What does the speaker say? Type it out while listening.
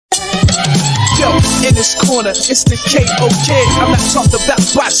in this corner, it's the K.O. kid. I'm not talking about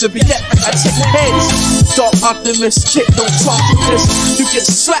boxing, but yet I take heads. Dark optimist kid, don't talk to this. You get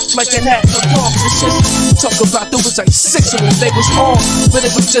slapped like an hat for palms and shit. Talk about there was like 6 of them, they was on, but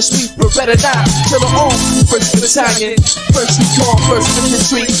it was just me, Beretta, Killa on. First battalion, first we gone, first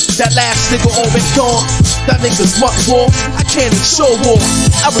infantry. That last nigga on been gone. That nigga's what war? I can't ensure war.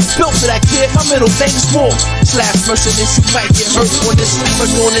 I was built for that kid, my middle name's war. Slash merciless, you might get hurt on this. But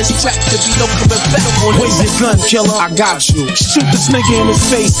on this track, there be no coming back on this. Where's your gun, killer? I got you. Shoot this nigga in his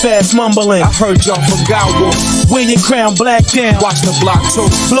face, fast mumbling. I heard y'all forgot war. Wear your crown black down. Watch the block too.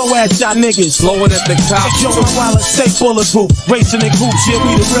 Blow at y'all niggas. Blowing at the cops. Yo, while I stay bulletproof. Racing in groups, yeah,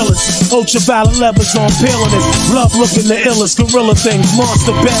 we the realest. Ultraviolet levels on peeling this. Love looking the illest. Gorilla things.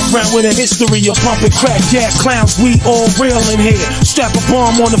 Monster background with a history of pumping crack. Yeah, clowns, we all real in here. Strap a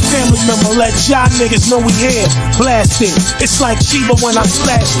bomb on a family member. Let y'all niggas know we here. Blast it. It's like Shiva when I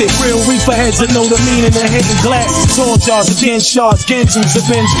splashed it. Real reefer heads that know the meaning of hitting glasses. Tall jars against shards. Gantums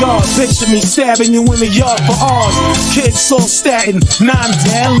avenge guards. Picture me stabbing you in the yard for ours. Kids saw statin. 9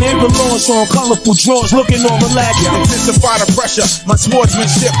 down. Neighbor laws on colorful drawers. Looking all relaxed. Intensify the pressure. My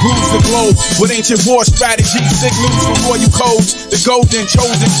sportsmanship proves the globe. With ancient war strategies. Sick news from royal codes. The golden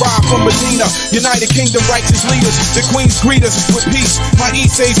chosen tribe from Medina. United Kingdom righteous leaders. The queens greet us with peace. My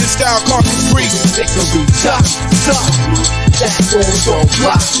East Asian style carcass Greece. Victory, top. That goes on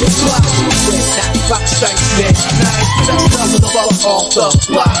block. When that clock strikes midnight, that's nothing but off the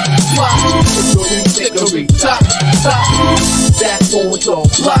block. Victory, top. That goes on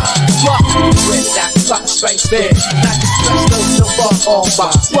block. When that clock strikes midnight, that's nothing but off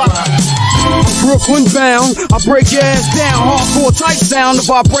the block. I'm Brooklyn bound, I break your ass down. Hardcore tight sound that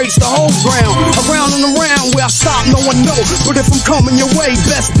vibrates the whole ground. Around and around where I stop, no one knows. But if I'm coming your way,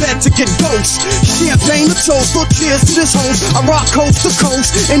 best bet to get ghosts. Champagne to toast, or cheers to this host. I rock coast to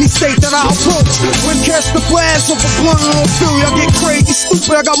coast, any state that I approach. When catch the blast of a blunt on Philly, I get crazy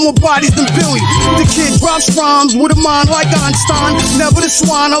stupid, I got more bodies than Billy. The kid drops rhymes with a mind like Einstein. Never the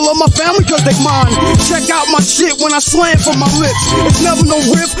swine, I love my family cause they mine. Check out my shit when I slam from my lips. It's never no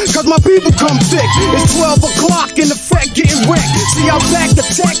riff, cause my people come thick. It's 12 o'clock in effect, getting wrecked. See, I'm back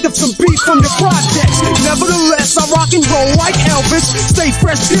detective, some beef from the projects. Nevertheless, I rock and roll like Elvis. Stay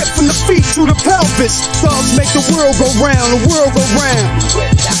fresh hip from the feet to the pelvis. Thugs make the world go round, the world go round.